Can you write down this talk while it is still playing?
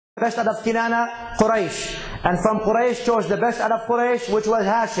best out of Kinana, Quraysh. And from Quraysh chose the best out of Quraysh, which was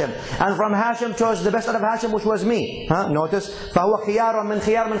Hashim. And from Hashim chose the best out of Hashim, which was me. Notice, فَهُوَ خِيَارٌ مِنْ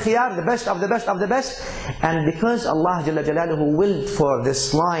خِيَارٍ مِنْ خِيَارٍ, the best of the best of the best. And because Allah Jalla Jalaluhu willed for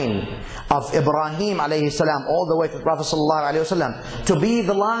this line of Ibrahim alayhi salam all the way to the Prophet sallallahu alayhi wasallam to be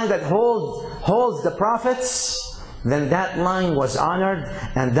the line that holds the prophets, then that line was honored,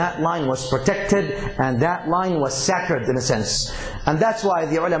 and that line was protected, and that line was sacred in a sense. And that's why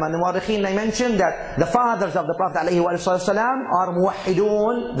the ulama and the mu'arrikheen, they mentioned that the fathers of the Prophet ﷺ are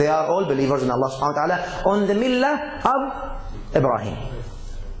muwahhidun. They are all believers in Allah subhanahu wa ta'ala on the millah of Ibrahim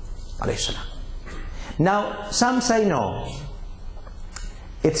alayhi salam. Now some say no,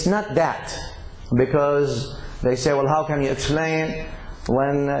 it's not that, because they say, well, how can you explain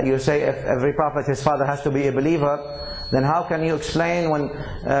when you say if every prophet his father has to be a believer? Then how can you explain when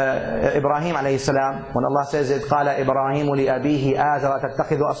Ibrahim alayhi salam, when Allah says, إِذْ قَالَ إِبْرَاهِيمُ لِأَبِيهِ آزَرَ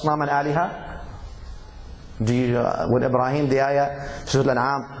تَتَّخِذُ أَصْنَامًا آلِهَةً? When Ibrahim, the ayah, Surah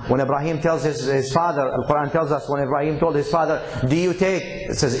Al-An'am, when Ibrahim tells his father, Al-Quran tells us, when Ibrahim told his father, do you take,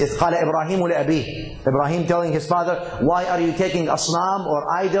 it says, إِذْ قَالَ إِبْرَاهِيمُ لِأَبِيهِ, Ibrahim telling his father, why are you taking asnam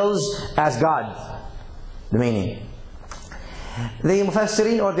or idols as God? The meaning. The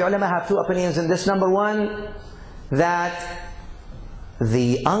Mufassirin or the ulama have two opinions in this. Number one, that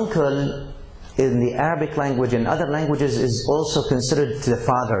the uncle in the Arabic language and other languages is also considered to the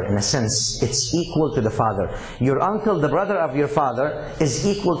father in a sense. It's equal to the father. Your uncle, the brother of your father, is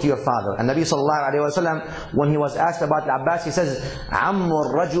equal to your father. And Nabi sallallahu alayhi wa sallam, when he was asked about Abbas, he says, عَمُّ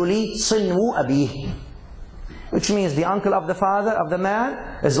الرَّجُلِ صِنْوُ أَبِيهِ, which means the uncle of the father, of the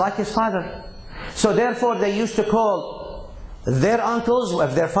man, is like his father. So therefore they used to call their uncles,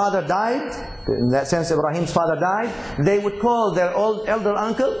 if their father died, in that sense Ibrahim's father died, they would call their elder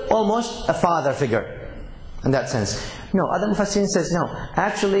uncle almost a father figure, in that sense. No, other Mufassirin says no.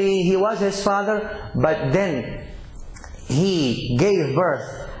 Actually he was his father, but then he gave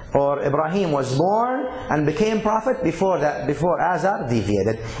birth, or Ibrahim was born and became prophet before that, before Azzahra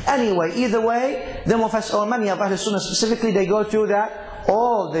deviated. Anyway, either way, the Mufassirin, or many of Ahl Sunnah specifically, they go to that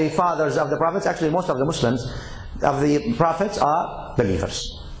all the fathers of the prophets, actually most of the Muslims of the prophets, are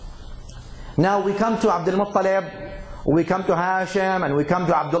believers. Now we come to Abdil-Muttaleb, we come to Hashim, and we come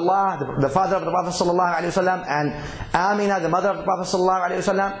to Abdullah, the father of the Prophet ﷺ, and Amina, the mother of the Prophet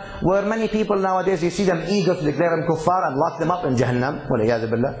ﷺ, where many people nowadays, you see them eager to declare them kuffar and lock them up in Jahannam, وَلِيَاذُ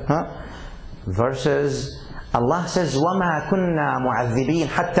بِاللَّهِ. Versus Allah says, وَمَا كُنَّا مُعَذِّبِينَ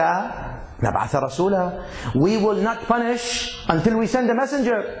حَتَّى نَبْعَثَ رَسُولًا. We will not punish until we send a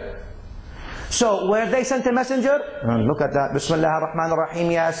messenger. So where they sent a messenger, look at that. Bismillah ar-Rahman ar-Rahim.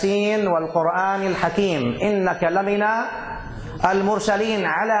 Yasin wal-Quran al-Hakim. Innaka lamina al-mursaleen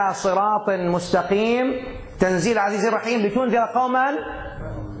ala siratin mustaqim. Tanzil Aziz Ar-Rahim. Litunzira qawman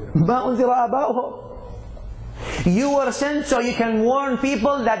ma unzira aba'uhum. You were sent so you can warn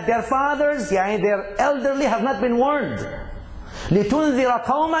people that their fathers, their elderly, have not been warned. لِتُنذِرَ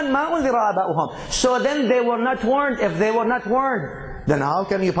قَوْمًا مَا أُنذِرَ آبَاؤُهُم. So then they were not warned. If they were not warned, then how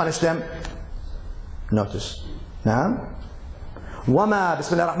can you punish them? Notice. Now, وَمَا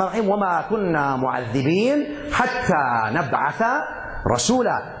بسم الله الرحمن الرحيم وَمَا كُنَّا مُعَذِّبِينَ حَتَّى نَبْعَثَ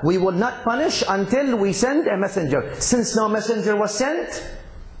رَسُولًا. We will not punish until we send a messenger. Since no messenger was sent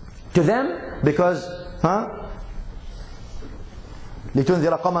to them, because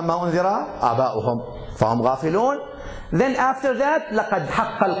لِتُنذِرَ قَوْمًا مَا أُنذِرَ آبَاؤُهُم فَهُمْ غَافِلُونَ. Then after that, لَقَدْ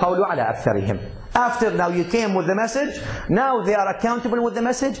حَقَّ الْقَوْلُ عَلَى أَكْثَرِهِمْ. After now you came with the message, now they are accountable with the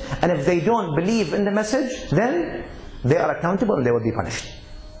message, and if they don't believe in the message, then they are accountable and they will be punished.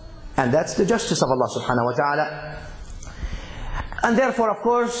 And that's the justice of Allah subhanahu wa ta'ala. And therefore, of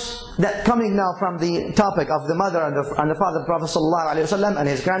course, that coming now from the topic of the mother and the father of the Prophet ﷺ and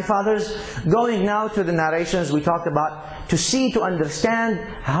his grandfathers, going now to the narrations we talked about, to understand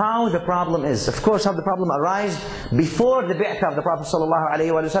how the problem is. Of course, how the problem arose before the bi'tah of the Prophet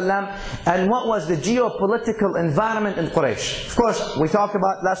ﷺ, and what was the geopolitical environment in Quraysh. Of course, we talked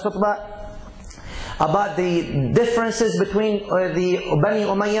about last khutbah about the differences between the Bani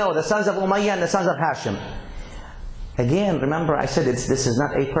Umayyah, or the sons of Umayyah, and the sons of Hashim. Again, remember I said this is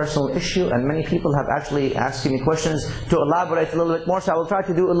not a personal issue, and many people have actually asked me questions to elaborate a little bit more, so I will try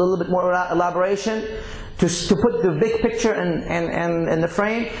to do a little bit more elaboration to put the big picture in the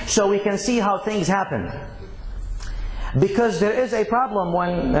frame, so we can see how things happen. Because there is a problem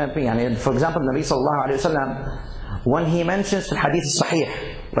when, for example, Nabi sallallahu alayhi wa sallam, when he mentions the hadith is sahih,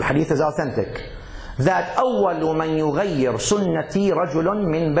 the hadith is authentic, that أول من يغير سنتي رجل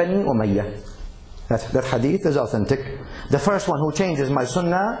من بني أمية. That hadith is authentic. The first one who changes my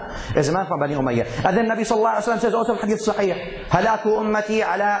sunnah is a man from Bani Umayyah. And then Nabi sallallahu alaihi wasallam says also hadith sahih, halaku ummati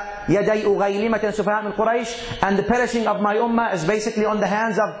ala yaday ughaylimatan sufaha min Quraysh, and the perishing of my ummah is basically on the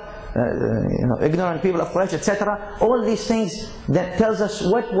hands of ignorant people of Quraysh, etc. All these things that tells us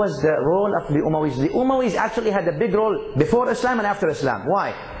what was the role of the Umawis. The Umawis actually had a big role before Islam and after Islam.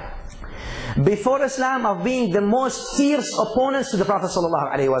 Why? Before Islam, of being the most fierce opponents to the Prophet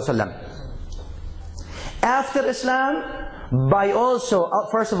sallallahu alaihi wasallam. After Islam, by also,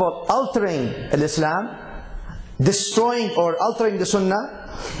 first of all, altering Islam, destroying or altering the Sunnah,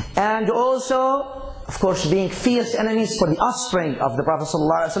 and also, of course, being fierce enemies for the offspring of the Prophet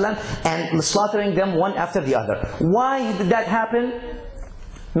ﷺ and slaughtering them one after the other. Why did that happen?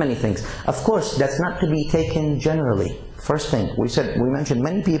 Many things. Of course, that's not to be taken generally. First thing, we mentioned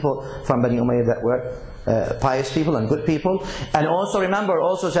many people from Bani Umayyah that were pious people and good people. And also remember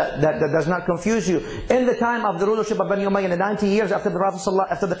also that does not confuse you. In the time of the rulership of Bani Umayyah, in the 90 years after the Prophet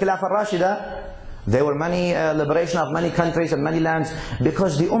after the Khilafah Rashida, there were many liberation of many countries and many lands,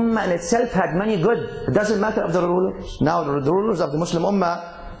 because the Ummah in itself had many good. It doesn't matter of the rulers. Now the rulers of the Muslim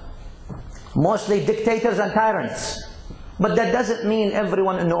Ummah, mostly dictators and tyrants. But that doesn't mean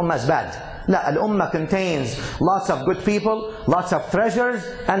everyone in the Ummah is bad. No, Al-Ummah contains lots of good people, lots of treasures,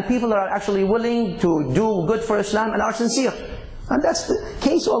 and people that are actually willing to do good for Islam and are sincere. And that's the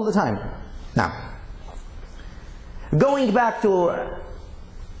case all the time. Now, going back to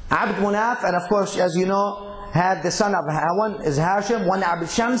Abd Munaf, and of course, as you know, had the son of one is Hashim, one Abd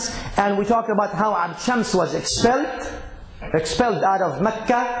Shams, and we talk about how Abd Shams was expelled out of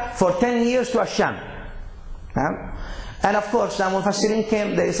Mecca for 10 years to Asham. And of course, now when Mufassirin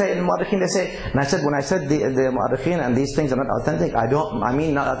came, they say, in Mu'arrikhin, they say, and I said, when I said the Mu'arrikhin and these things are not authentic, I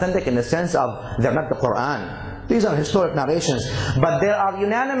mean not authentic in the sense of they're not the Quran. These are historic narrations. But there are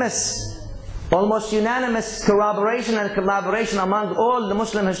almost unanimous corroboration and collaboration among all the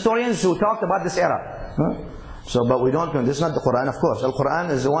Muslim historians who talked about this era. So, but we don't know, this is not the Quran, of course.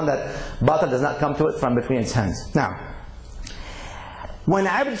 Al-Quran is the one that batil does not come to it from between its hands. Now, when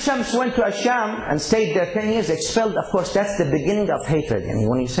Abd Shams went to Asham and stayed there 10 years, expelled, of course, that's the beginning of hatred. And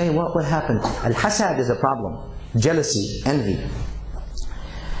when you say, what happened? Al-Hasad is a problem. Jealousy, envy.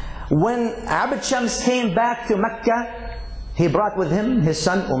 When Abd Shams came back to Mecca, he brought with him his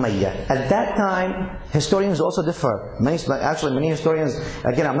son Umayyah. At that time, historians also differ. Many historians,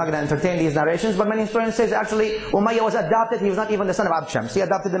 again, I'm not going to entertain these narrations, but many historians say actually Umayyah was adopted. He was not even the son of Abd Shams. He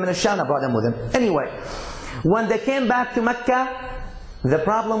adopted him in Asham and brought him with him. Anyway, when they came back to Mecca, the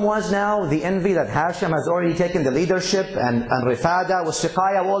problem was now the envy that Hashim has already taken the leadership and Rifada was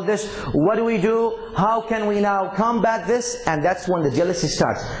Siqaya, all this. What do we do? How can we now combat this? And that's when the jealousy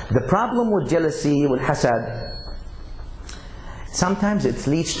starts. The problem with jealousy, with hasad, sometimes it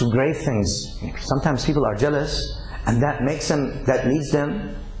leads to grave things. Sometimes people are jealous, and that leads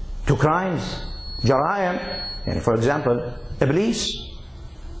them to crimes, jara'im. And for example, Iblis,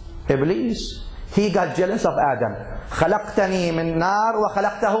 he got jealous of Adam. خلقتني من نار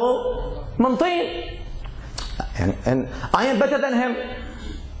وخلقته من طين. And I am better than him.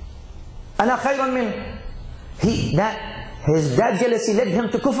 أنا خير منه. That jealousy led him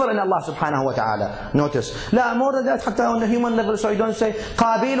to kufr in Allah subhanahu wa ta'ala. Notice. لا, more than that, حتى on the human level, so you don't say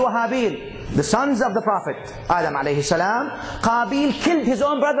Qabil wa Habil, the sons of the Prophet Adam alayhi salam. Qabil killed his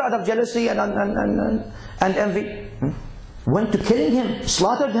own brother out of jealousy and envy. Went to killing him,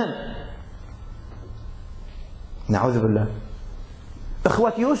 slaughtered him. Na'udhu billah.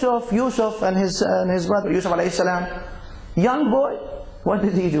 Ikhwat Yusuf and his brother Yusuf alayhi salam, young boy, what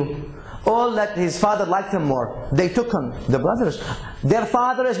did he do? All that his father liked him more. They took him, the brothers. Their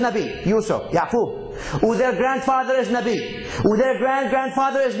father is Nabi, Yusuf, Yaqub. Their grandfather is Nabi. Their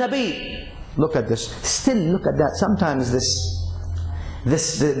grandfather is Nabi. Look at this. Still look at that. Sometimes this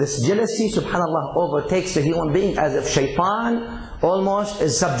jealousy, subhanallah, overtakes the human being as if shaitan almost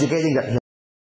is subjugating that human